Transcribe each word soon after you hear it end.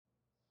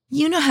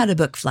You know how to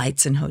book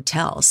flights and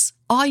hotels.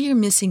 All you're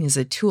missing is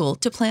a tool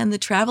to plan the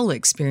travel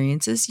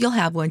experiences you'll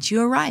have once you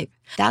arrive.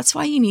 That's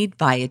why you need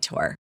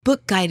Viator.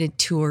 Book guided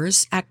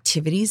tours,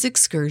 activities,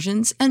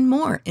 excursions, and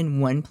more in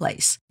one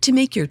place to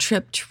make your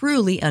trip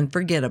truly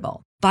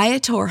unforgettable.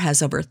 Viator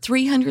has over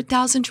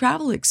 300,000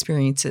 travel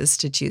experiences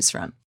to choose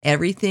from.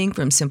 Everything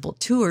from simple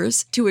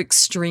tours to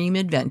extreme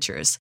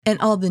adventures and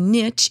all the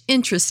niche,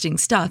 interesting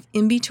stuff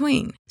in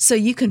between. So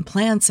you can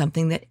plan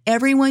something that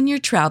everyone you're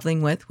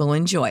traveling with will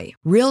enjoy.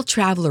 Real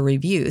traveler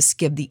reviews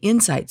give the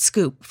inside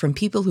scoop from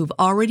people who've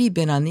already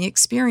been on the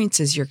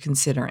experiences you're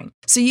considering.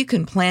 So you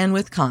can plan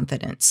with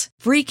confidence.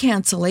 Free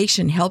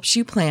cancellation helps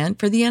you plan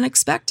for the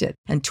unexpected.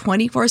 And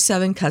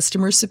 24/7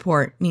 customer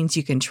support means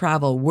you can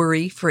travel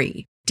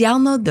worry-free.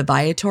 Download the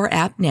Viator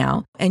app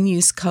now and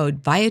use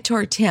code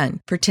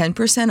Viator10 for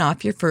 10%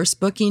 off your first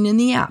booking in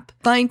the app.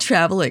 Find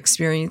travel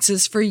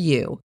experiences for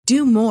you.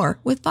 Do more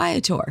with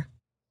Viator.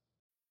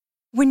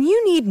 When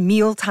you need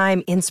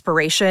mealtime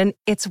inspiration,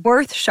 it's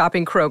worth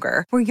shopping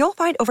Kroger, where you'll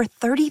find over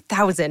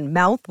 30,000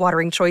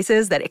 mouth-watering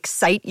choices that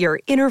excite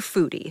your inner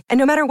foodie. And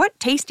no matter what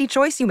tasty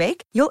choice you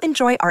make, you'll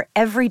enjoy our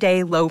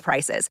everyday low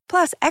prices,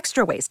 plus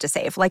extra ways to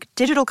save, like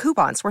digital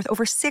coupons worth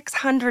over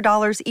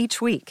 $600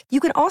 each week. You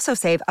can also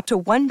save up to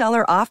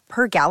 $1 off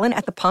per gallon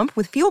at the pump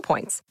with fuel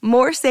points.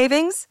 More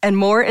savings and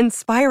more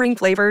inspiring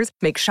flavors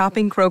make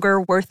shopping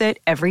Kroger worth it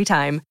every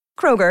time.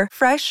 Kroger,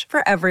 fresh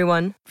for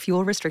everyone.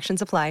 Fuel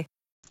restrictions apply.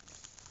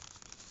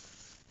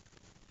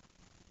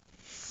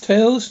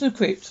 Tales from the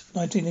Crypt,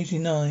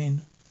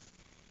 1989.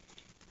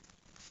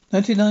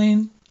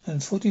 99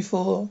 and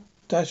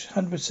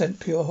 44-100%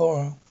 pure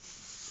horror.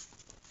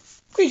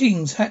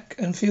 Greetings, Hack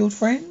and Field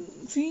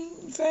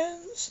fiend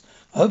fans.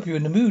 I hope you're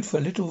in the mood for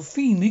a little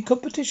fiendly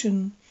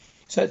competition.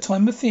 It's that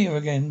time of fear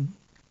again.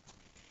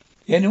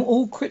 The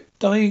annual Crypt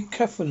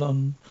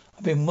Decathlon.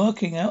 I've been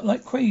working out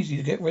like crazy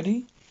to get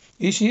ready.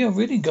 This year I'm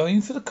really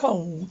going for the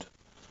cold.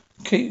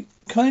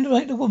 Kind of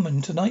like the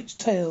woman tonight's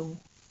tale.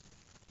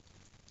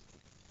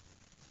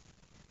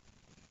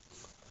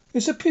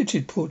 It's a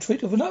putrid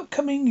portrait of an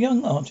upcoming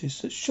young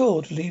artist that's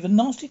sure to leave a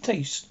nasty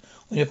taste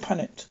on your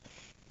palate.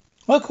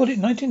 I call it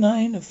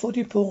 99 and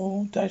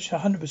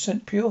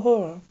 44-100% pure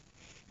horror.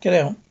 Get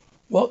out.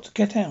 What?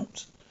 Get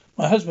out.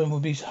 My husband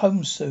will be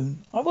home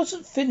soon. I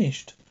wasn't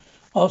finished.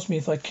 Ask me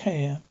if I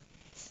care.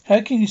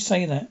 How can you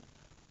say that?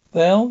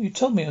 Well, you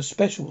told me I was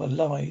special. I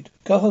lied.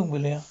 Go home,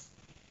 will ya?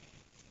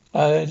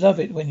 I love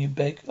it when you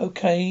beg.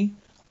 Okay.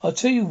 I'll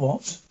tell you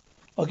what.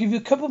 I'll give you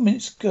a couple of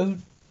minutes to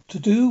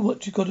do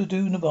what you got to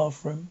do in the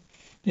bathroom.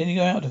 Then you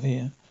go out of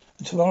here.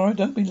 And tomorrow,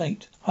 don't be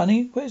late.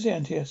 Honey, where's the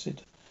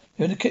antacid?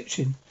 You're in the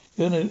kitchen.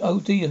 You're going to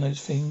OD on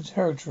those things.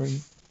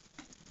 Hereditary.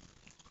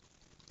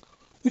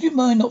 Would you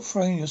mind not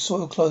throwing your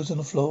soiled clothes on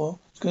the floor?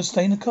 It's going to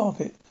stain the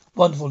carpet.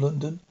 Wonderful,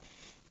 London.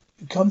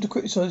 You come to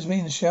criticize me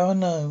in the shower?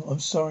 No,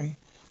 I'm sorry.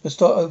 We'll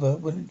start over.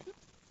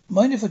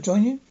 Mind if I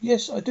join you?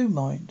 Yes, I do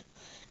mind.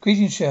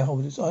 Greetings,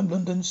 shareholders. I'm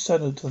London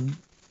Saddleton.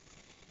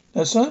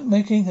 Now, soap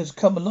making has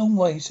come a long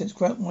way since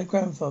my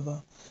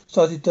grandfather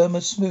started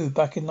Derma Smooth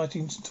back in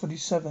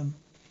 1927.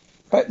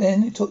 Back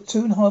then, it took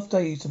 2.5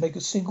 days to make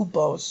a single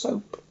bar of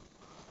soap.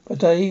 A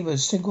day with a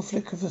single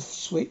flick of a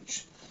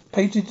switch,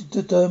 painted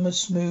the Derma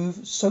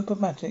Smooth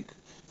Soap-O-Matic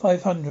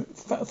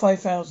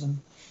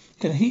 5000.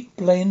 Can heat,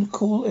 blend,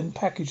 cool, and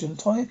package an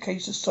entire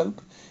case of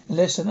soap in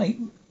less than 8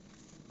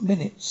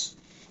 minutes.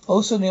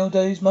 Also, in the old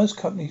days, most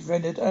companies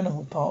rendered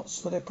animal parts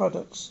for their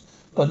products,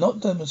 but not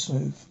Derma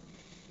Smooth.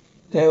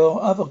 There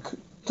are other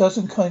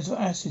dozen kinds of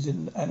acids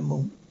in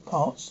animal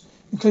parts,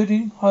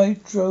 including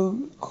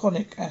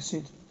hydrochloric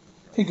acid.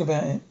 Think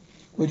about it.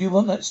 Would you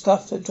want that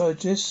stuff that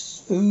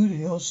digests food in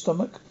your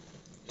stomach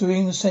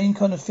doing the same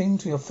kind of thing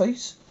to your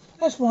face?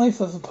 That's why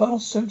for the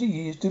past 70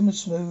 years, Derma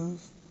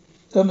Smooth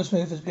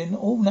has been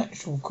all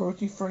natural,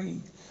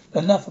 cruelty-free.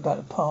 Enough about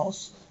the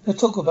past.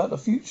 Let's talk about the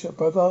future.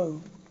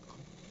 Bravo.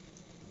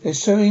 They're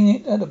showing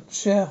it at the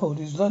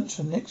shareholders'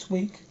 luncheon next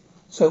week.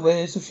 So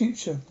where's the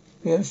future?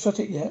 We haven't shot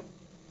it yet.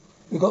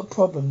 We've got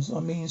problems. I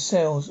mean,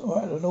 sales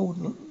are at an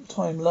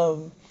all-time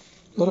low.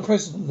 You're the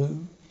president,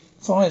 Lou.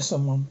 Fire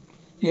someone.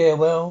 Yeah,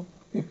 well,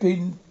 we've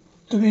been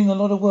doing a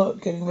lot of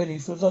work getting ready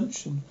for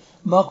luncheon.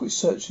 Market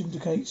research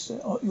indicates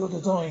that your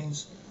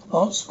designs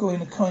aren't scoring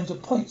the kinds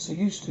of points they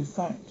used to.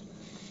 Fact.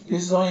 Your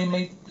design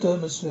made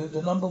Derma Smooth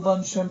the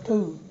 #1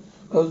 shampoo.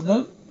 Well,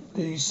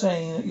 nobody's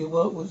saying that your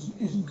work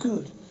isn't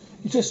good.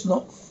 It's just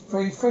not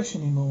very fresh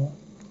anymore.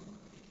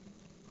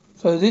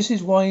 So this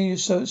is why you're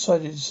so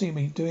excited to see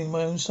me doing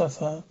my own stuff,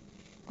 huh?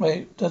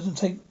 Wait, don't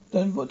take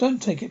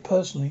it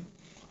personally.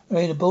 I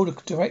mean, the board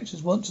of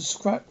directors want to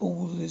scrap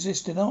all the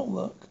existing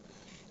artwork.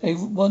 They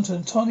want an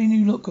entirely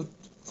new look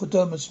for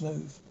Derma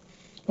Smooth.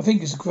 I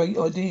think it's a great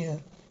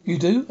idea. You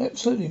do?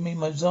 Absolutely. I mean,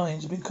 my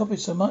designs have been copied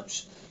so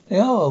much they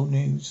are old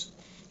news.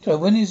 So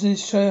when is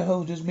this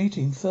shareholders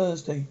meeting?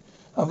 Thursday.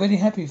 I'm really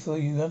happy for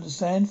you.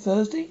 Understand?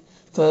 Thursday.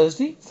 That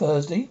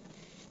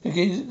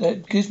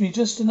gives me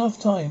just enough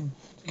time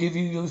to give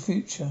you your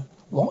future.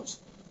 What?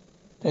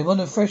 They want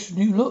a fresh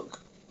new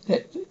look.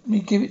 Let me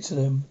give it to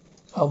them.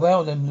 Oh,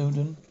 wow then,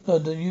 London,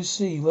 you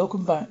see.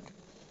 Welcome back.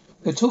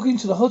 We're talking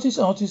to the hottest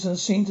artist on the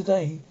scene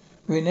today,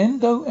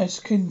 Renendo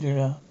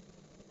Escindera.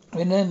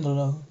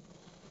 Renendo.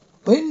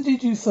 When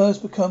did you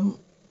first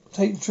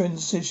take the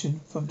transition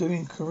from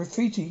doing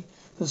graffiti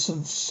to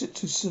some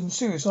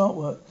serious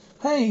artwork?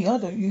 Hey, I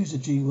don't use the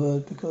G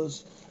word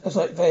because that's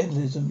like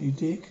vandalism, you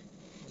dig?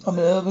 I'm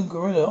an urban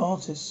guerrilla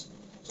artist.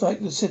 It's like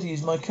the city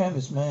is my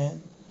canvas,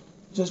 man.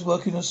 Just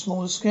working on a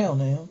smaller scale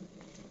now.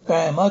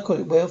 Bam, I call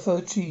it welfare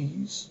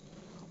cheese.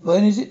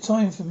 When is it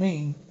time for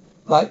me?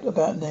 Right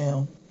about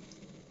now.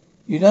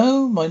 You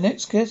know, my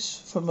next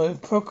guest from a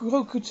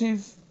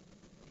provocative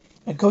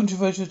and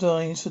controversial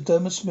designs for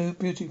Derma Smooth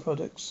beauty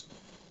products.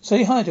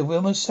 Say hi to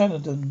Wilma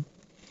Sanadon.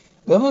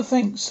 Wilma,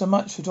 thanks so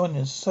much for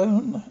joining us.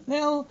 So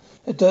now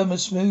that Derma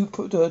Smooth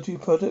beauty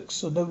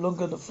products are no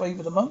longer the flavour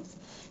of the month,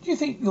 do you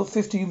think your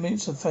 15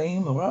 minutes of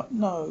fame are up?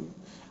 No.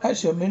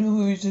 Actually, I'm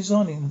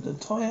redesigning the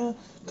entire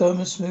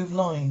Derma Smooth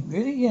line.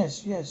 Really?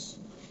 Yes.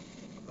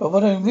 But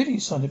what I'm really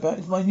excited about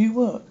is my new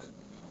work.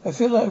 I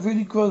feel like I've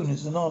really grown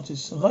as an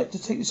artist. I'd like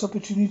to take this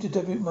opportunity to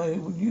debut my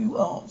new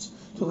art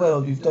to the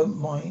world, if you don't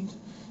mind.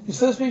 His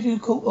first meeting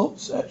called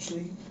Oops,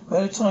 actually. We're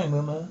out of time,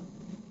 Wilma.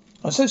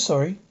 I'm so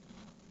sorry.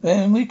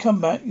 When we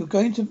come back, you're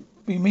going to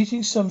be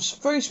meeting some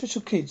very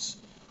special kids.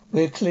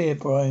 We're clear,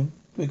 Brian.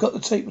 We've got the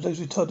tape with those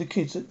retarded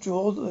kids that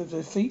draw over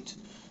their feet.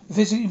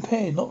 Physically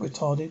impaired, not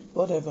retarded.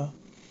 Whatever.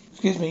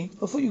 Excuse me.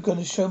 I thought you were going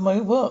to show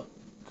my work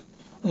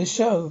on this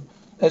show.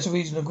 That's the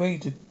reason I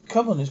agreed to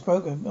come on this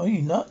program. Are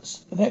you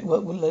nuts? The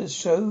network wouldn't let us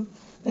show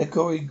their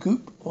gory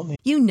goop on the...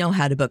 You know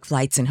how to book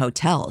flights and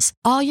hotels.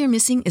 All you're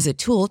missing is a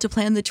tool to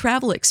plan the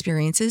travel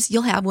experiences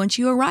you'll have once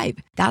you arrive.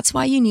 That's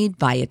why you need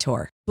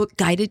Viator. Book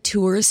guided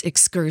tours,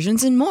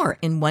 excursions, and more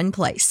in one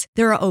place.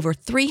 There are over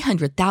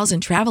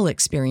 300,000 travel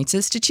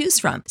experiences to choose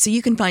from, so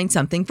you can find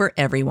something for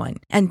everyone.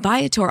 And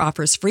Viator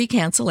offers free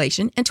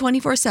cancellation and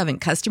 24/7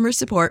 customer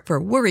support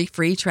for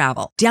worry-free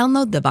travel.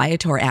 Download the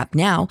Viator app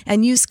now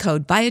and use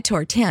code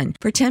Viator10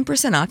 for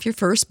 10% off your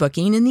first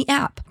booking in the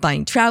app.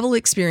 Find travel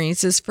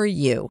experiences for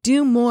you.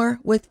 Do more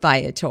with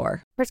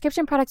Viator.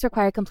 Prescription products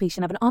require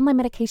completion of an online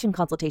medication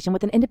consultation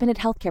with an independent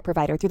healthcare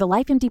provider through the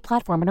LifeMD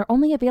platform and are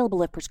only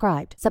available if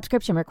prescribed.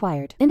 Subscription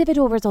required.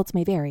 Individual results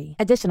may vary.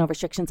 Additional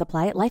restrictions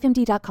apply at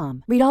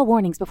lifemd.com. Read all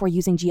warnings before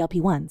using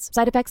GLP-1s.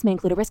 Side effects may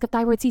include a risk of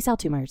thyroid C-cell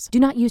tumors. Do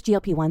not use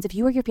GLP-1s if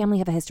you or your family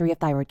have a history of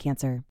thyroid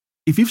cancer.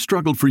 If you've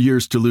struggled for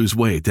years to lose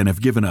weight and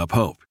have given up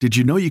hope, did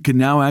you know you can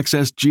now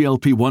access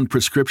GLP-1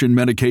 prescription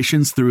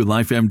medications through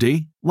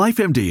LifeMD?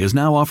 LifeMD is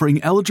now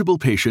offering eligible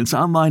patients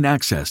online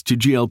access to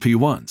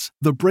GLP-1s,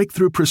 the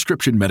breakthrough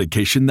prescription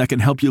medication that can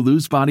help you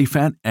lose body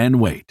fat and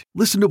weight.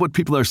 Listen to what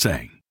people are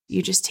saying.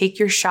 You just take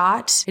your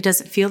shot. It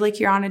doesn't feel like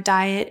you're on a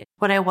diet.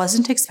 What I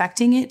wasn't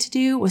expecting it to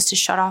do was to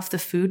shut off the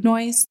food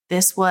noise.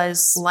 This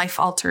was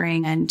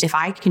life-altering, and if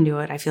I can do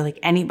it, I feel like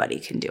anybody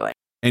can do it.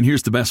 And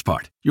here's the best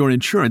part. Your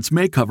insurance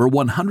may cover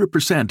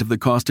 100% of the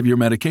cost of your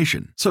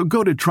medication. So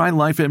go to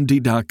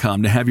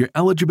TryLifeMD.com to have your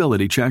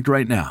eligibility checked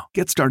right now.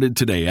 Get started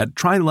today at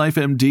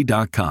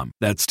TryLifeMD.com.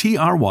 That's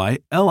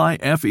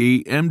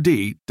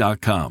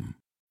TryLifeMD.com.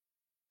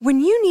 When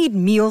you need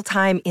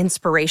mealtime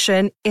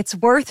inspiration, it's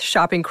worth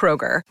shopping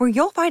Kroger, where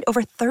you'll find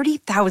over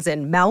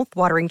 30,000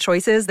 mouth-watering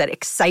choices that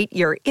excite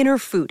your inner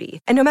foodie.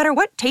 And no matter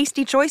what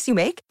tasty choice you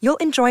make, you'll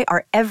enjoy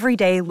our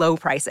everyday low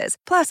prices,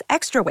 plus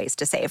extra ways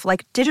to save,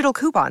 like digital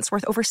coupons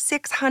worth over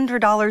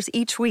 $600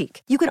 each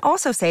week. You can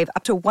also save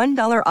up to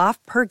 $1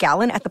 off per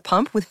gallon at the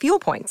pump with fuel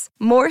points.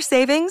 More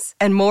savings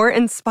and more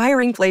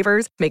inspiring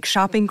flavors make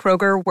shopping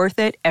Kroger worth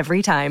it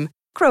every time.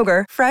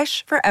 Kroger,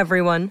 fresh for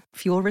everyone.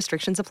 Fuel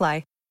restrictions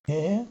apply.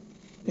 Yeah?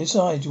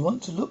 Besides, you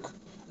want to look at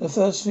the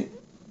first thing...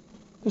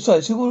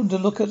 Besides, who wanted to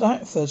look at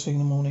that first thing in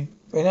the morning?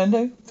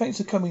 Fernando, thanks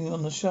for coming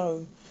on the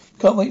show.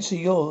 Can't wait to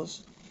see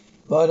yours.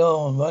 Right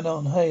on.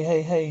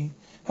 Hey.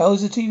 How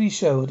was the TV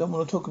show? I don't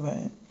want to talk about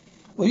it.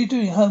 What are you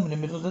doing home in the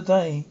middle of the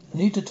day? I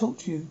need to talk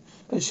to you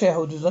about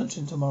shareholders'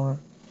 luncheon tomorrow.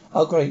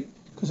 Oh, great,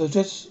 because I've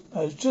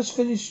just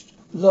finished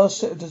the last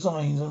set of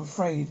designs. I'm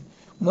afraid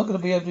I'm not going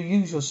to be able to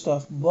use your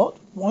stuff. What?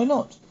 Why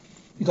not?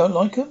 You don't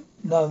like them?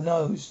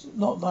 No, it's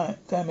not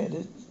that. Damn it,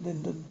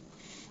 Lyndon.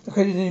 I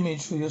created an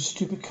image for your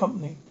stupid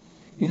company.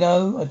 You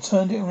know, I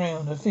turned it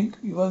around. I think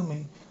you owe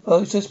me.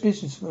 Oh, it's just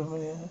business for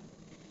me.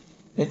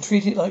 Then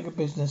treat it like a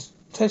business.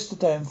 Test the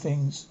damn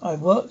things. I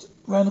worked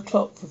round the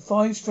clock for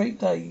 5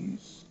 straight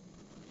days.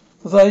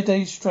 For 5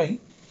 days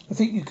straight. I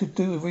think you could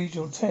do a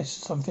regional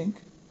test, something.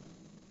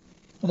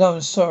 No,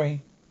 I'm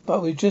sorry,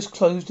 but we've just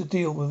closed a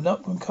deal with an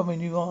up-and-coming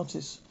new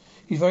artist.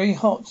 He's very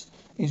hot.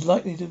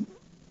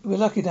 We're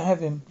lucky to have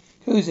him.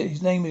 Who is it?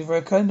 His name is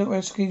Ricardo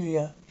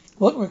Esquilla.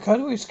 What?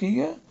 Ricardo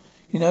Esquilla?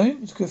 You know him?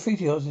 He's a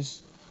graffiti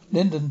artist.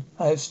 Lyndon,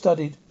 I have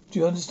studied. Do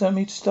you understand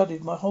me?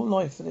 Studied my whole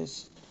life for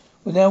this.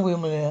 Well, now,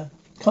 Wilma,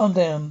 calm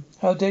down.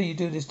 How dare you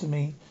do this to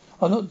me?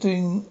 I'm not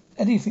doing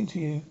anything to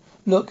you.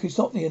 Look, it's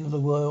not the end of the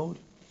world.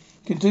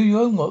 You can do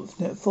your own work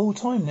full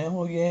time now.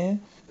 Oh, yeah?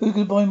 Who's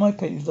going to buy my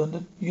paintings,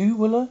 London? You,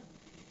 Willa?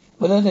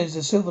 Well, there's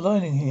a silver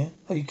lining here.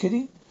 Are you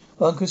kidding?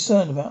 Well, I'm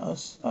concerned about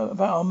us,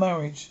 about our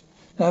marriage.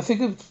 Now I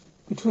figure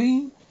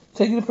between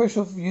taking the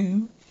pressure off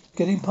you,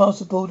 getting past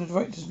the board of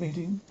directors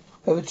meeting,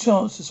 we have a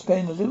chance to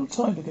spend a little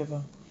time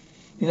together.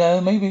 You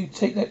know, maybe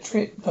take that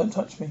trip. Don't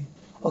touch me.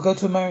 I'll go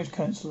to a marriage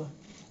counsellor.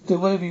 Do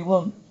whatever you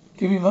want.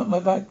 Give me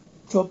my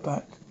job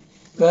back.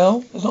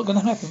 Well, it's not going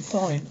to happen.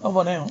 Fine. I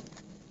want out.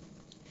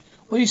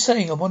 What are you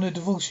saying? I want to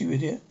divorce you,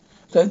 idiot.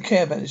 I don't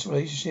care about this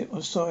relationship.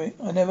 I'm sorry.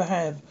 I never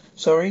have.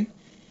 Sorry?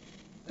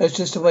 That's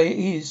just the way it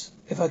is.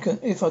 If I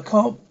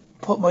can't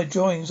put my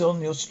drawings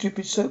on your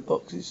stupid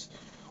soapboxes,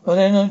 well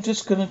then I'm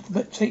just going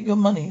to take your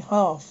money.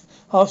 Half.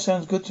 Half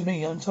sounds good to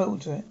me. I'm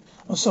entitled to it.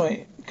 I'm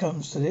sorry it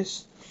comes to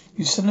this.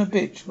 You son of a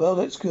bitch. Well,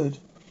 that's good.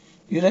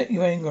 You let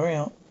your anger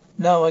out.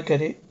 No, I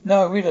get it.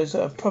 Now I realise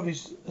that I'm probably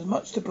as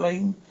much to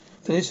blame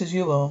for this as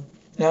you are.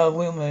 Now,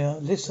 Wilmer,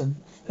 listen.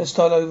 Let's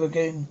start over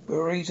again. We'll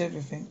erase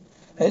everything.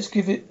 Let's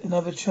give it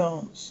another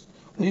chance.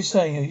 What are you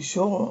saying? Are you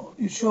sure?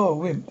 You sure,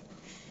 wimp?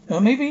 Now,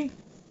 maybe...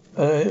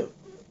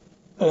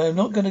 I'm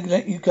not going to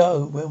let you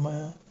go,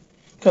 Wilmer.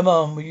 Come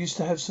on, we used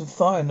to have some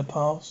fire in the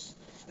past.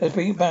 Let's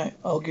bring it back.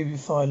 I'll give you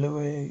fire,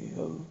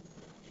 Lou.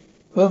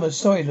 Wilmer,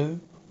 sorry, Lou,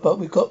 but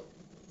we got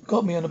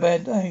me on a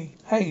bad day.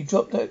 Hey,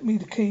 drop me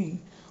the key.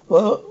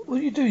 Well, what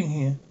are you doing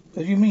here?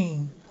 What do you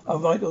mean?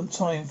 I'm right on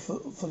time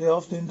for the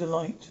afternoon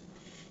delight.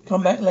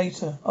 Come back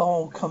later.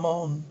 Oh, come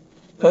on.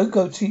 Don't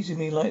go teasing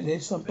me like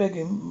this. I'm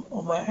begging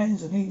on my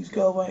hands and knees.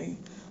 Go away.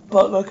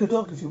 Bark like a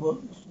dog if you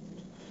want.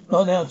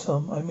 Not now,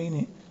 Tom. I mean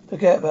it.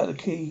 Forget about the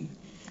key.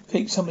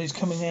 Think somebody's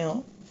coming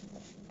out.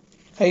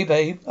 Hey,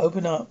 babe,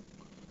 open up.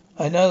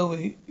 I know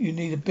you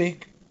need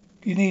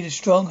a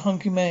strong,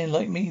 hunky man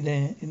like me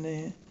in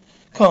there.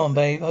 Come on,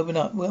 babe, open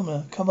up.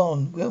 Wilmer, come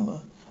on,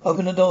 Wilmer.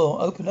 Open the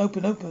door.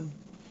 Open.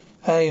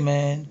 Hey,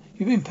 man,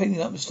 you been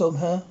painting up a storm,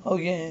 huh? Oh,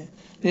 yeah.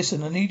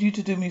 Listen, I need you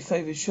to do me a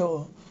favour,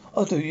 sure.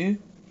 I'll do you.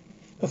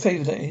 A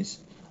favour, that is.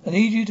 I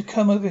need you to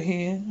come over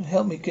here and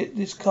help me get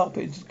this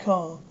carpet into the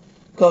car.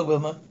 God,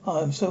 Wilmer, I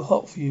am so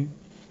hot for you.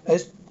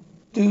 Let's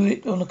do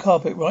it on the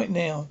carpet right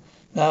now.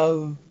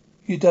 No,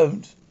 you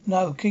don't.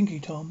 No, kinky,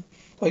 Tom.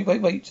 Wait.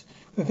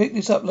 We'll pick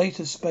this up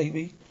later,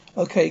 baby.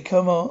 Okay,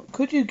 come on.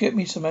 Could you get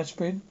me some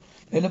aspirin?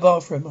 In the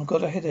bathroom. I've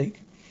got a headache.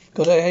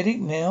 Got a headache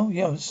now?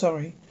 Yeah, I'm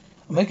sorry.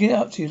 I'll make it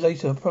up to you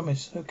later, I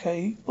promise.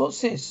 Okay?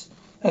 What's this?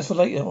 That's for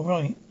later, all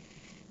right.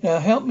 Now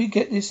help me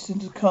get this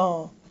into the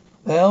car.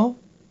 Well,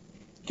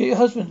 get your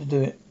husband to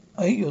do it.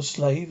 I ain't your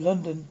slave.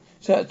 London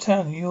is out of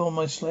town and you're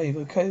my slave.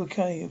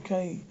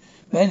 Okay.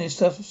 Man, this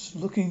stuff's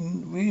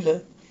looking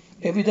realer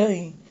every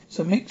day. It's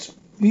a mixed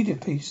media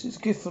piece. It's a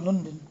gift for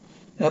London.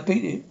 Now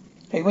beat it.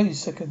 Hey, wait a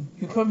second.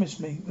 You promised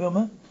me,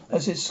 Wilmer. I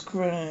said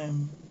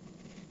scram.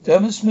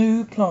 Dermot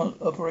smooth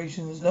plant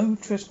operations. No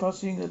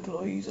trespassing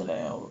employees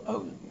allowed.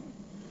 Oh.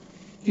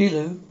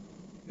 Gilu,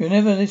 you're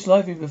never this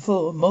lively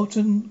before.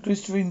 Molten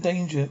glycerine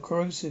danger.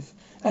 Corrosive.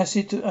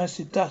 Acid to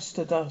acid. Dust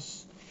to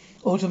dust.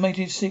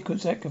 Automated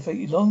sequence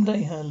activated. Long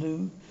day, huh,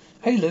 Lou?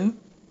 Hey, Lou,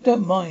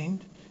 don't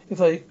mind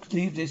if I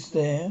leave this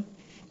there.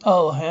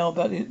 Oh, how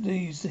about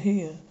these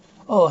here?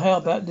 Oh, how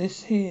about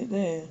this here,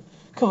 there?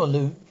 Come on,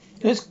 Lou.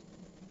 Let's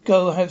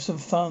go have some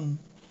fun.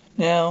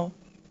 Now,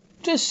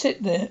 just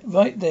sit there,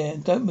 right there,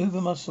 and don't move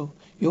a muscle.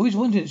 You always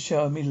wanted to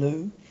shower me,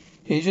 Lou.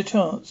 Here's your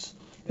chance.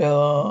 There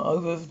are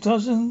over a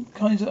dozen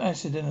kinds of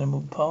acid in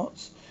animal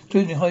parts,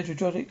 including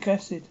hydrochloric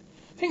acid.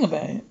 Think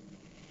about it.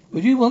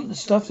 Would you want the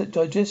stuff that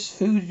digests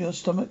food in your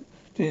stomach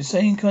doing the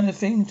same kind of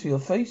thing to your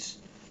face?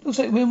 Looks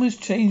like Wilmer's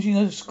changing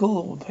her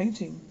school of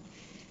painting.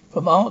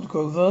 From art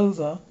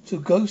grovova to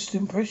ghost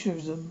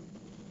impressionism.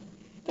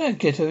 Don't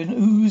get her in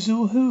ooze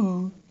or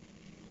who.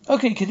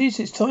 Okay, kiddies,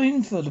 it's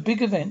time for the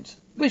big event.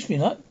 Wish me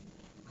luck.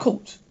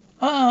 Caught.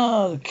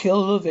 The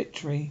kill of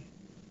victory.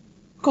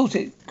 Caught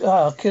it.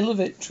 Kill of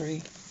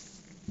victory.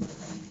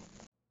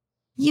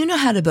 You know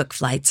how to book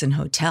flights and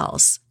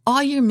hotels.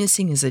 All you're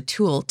missing is a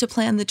tool to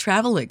plan the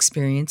travel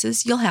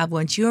experiences you'll have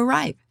once you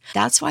arrive.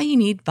 That's why you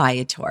need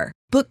Viator.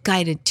 Book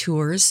guided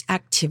tours,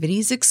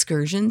 activities,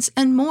 excursions,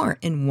 and more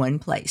in one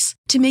place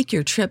to make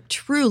your trip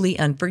truly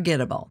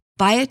unforgettable.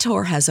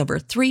 Viator has over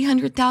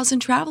 300,000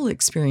 travel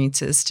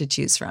experiences to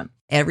choose from.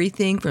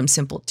 Everything from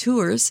simple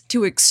tours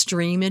to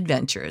extreme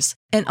adventures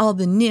and all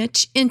the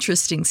niche,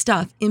 interesting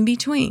stuff in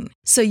between.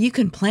 So you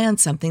can plan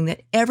something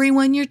that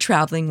everyone you're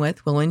traveling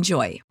with will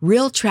enjoy.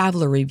 Real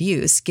traveler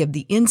reviews give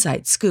the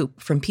inside scoop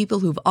from people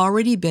who've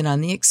already been on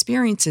the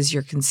experiences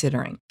you're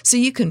considering. So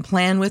you can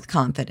plan with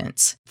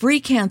confidence. Free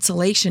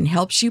cancellation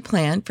helps you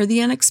plan for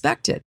the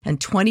unexpected. And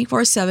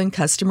 24/7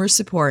 customer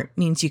support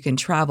means you can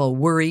travel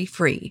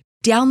worry-free.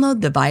 Download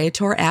the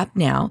Viator app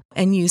now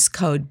and use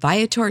code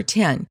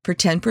Viator10 for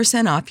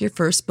 10% off your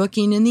first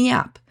booking in the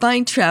app.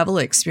 Find travel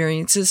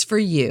experiences for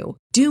you.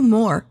 Do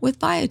more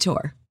with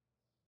Viator.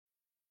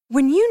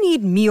 When you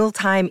need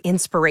mealtime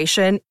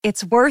inspiration,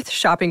 it's worth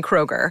shopping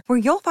Kroger, where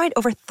you'll find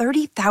over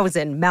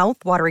 30,000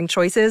 mouth-watering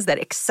choices that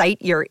excite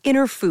your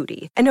inner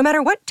foodie. And no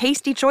matter what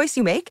tasty choice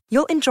you make,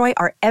 you'll enjoy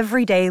our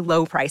everyday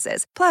low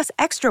prices, plus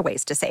extra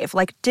ways to save,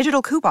 like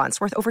digital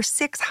coupons worth over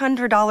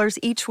 $600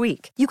 each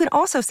week. You can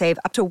also save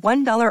up to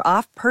 $1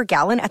 off per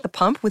gallon at the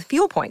pump with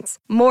fuel points.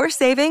 More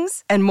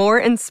savings and more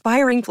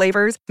inspiring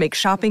flavors make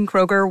shopping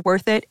Kroger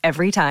worth it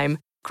every time.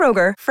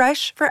 Kroger,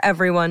 fresh for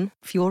everyone.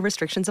 Fuel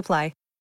restrictions apply.